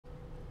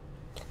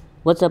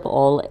What's up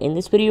all, in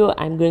this video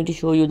I'm going to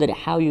show you that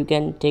how you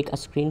can take a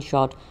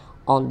screenshot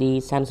on the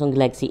Samsung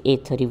Galaxy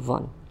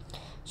A31.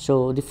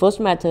 So the first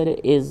method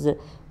is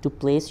to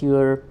place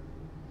your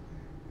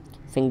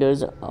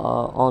fingers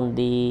on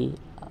the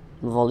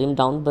volume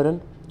down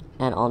button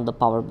and on the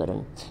power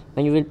button.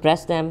 When you will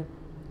press them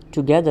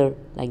together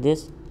like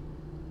this,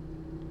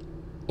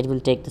 it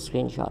will take the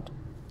screenshot.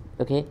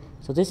 Okay,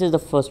 so this is the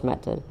first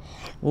method.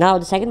 Now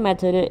the second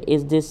method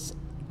is this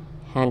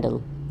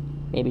handle.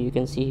 Maybe you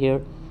can see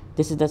here,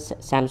 this is the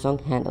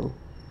Samsung handle,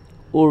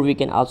 or we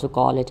can also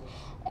call it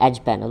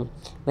edge panel.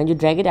 When you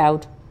drag it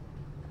out,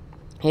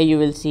 here you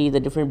will see the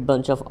different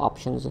bunch of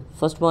options.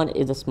 First one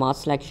is the smart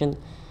selection,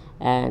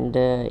 and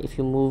if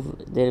you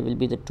move there will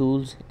be the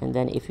tools, and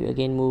then if you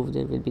again move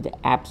there will be the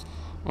apps,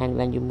 and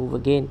when you move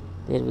again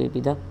there will be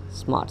the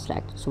smart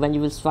select. So when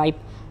you will swipe,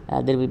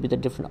 there will be the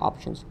different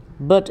options.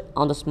 But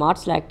on the smart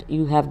select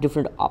you have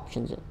different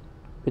options: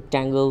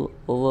 rectangle,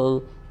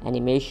 oval,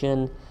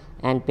 animation,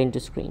 and pin to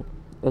screen.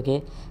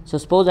 Okay, so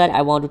suppose that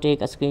I want to take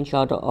a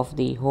screenshot of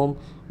the home,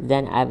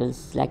 then I will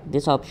select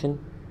this option,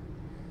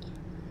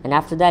 and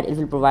after that it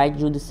will provide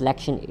you the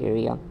selection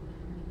area.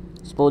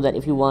 Suppose that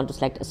if you want to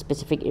select a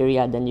specific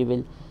area, then you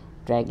will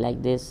drag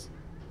like this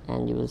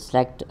and you will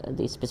select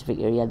the specific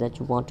area that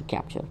you want to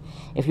capture.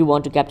 If you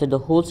want to capture the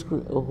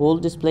whole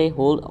display,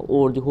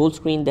 or the whole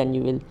screen, then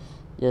you will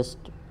just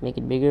make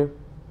it bigger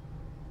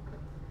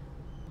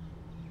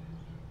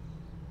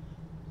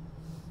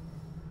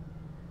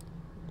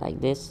like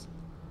this,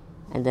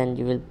 and then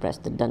you will press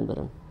the done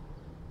button,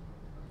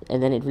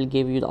 and then it will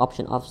give you the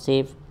option of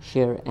save,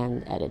 share,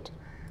 and edit,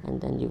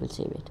 and then you will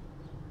save it.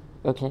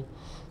 Okay,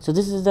 so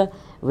this is the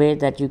way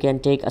that you can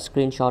take a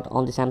screenshot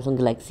on the Samsung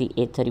Galaxy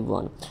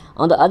A31.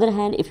 On the other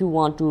hand, if you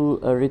want to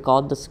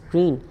record the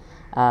screen,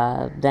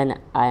 then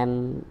I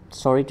am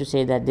sorry to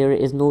say that there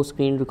is no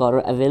screen recorder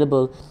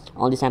available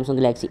on the Samsung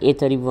Galaxy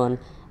A31,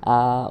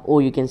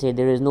 or you can say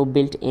there is no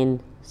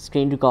built-in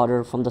screen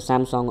recorder from the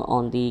Samsung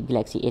on the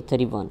Galaxy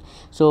A31.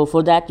 So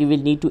for that you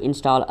will need to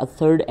install a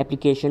third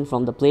application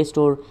from the Play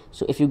Store.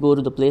 So if you go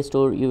to the Play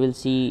Store, you will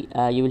see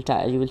you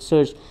will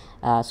search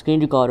screen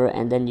recorder,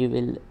 and then you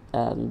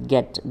will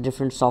get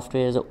different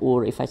softwares,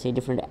 or if I say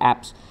different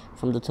apps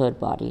from the third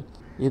party.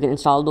 You can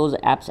install those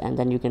apps and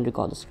then you can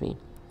record the screen.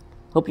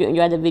 Hope you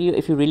enjoyed the video.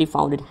 If you really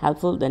found it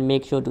helpful, then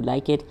make sure to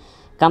like it,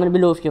 comment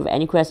below if you have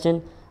any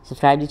question,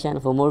 subscribe to the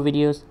channel for more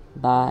videos.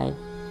 Bye.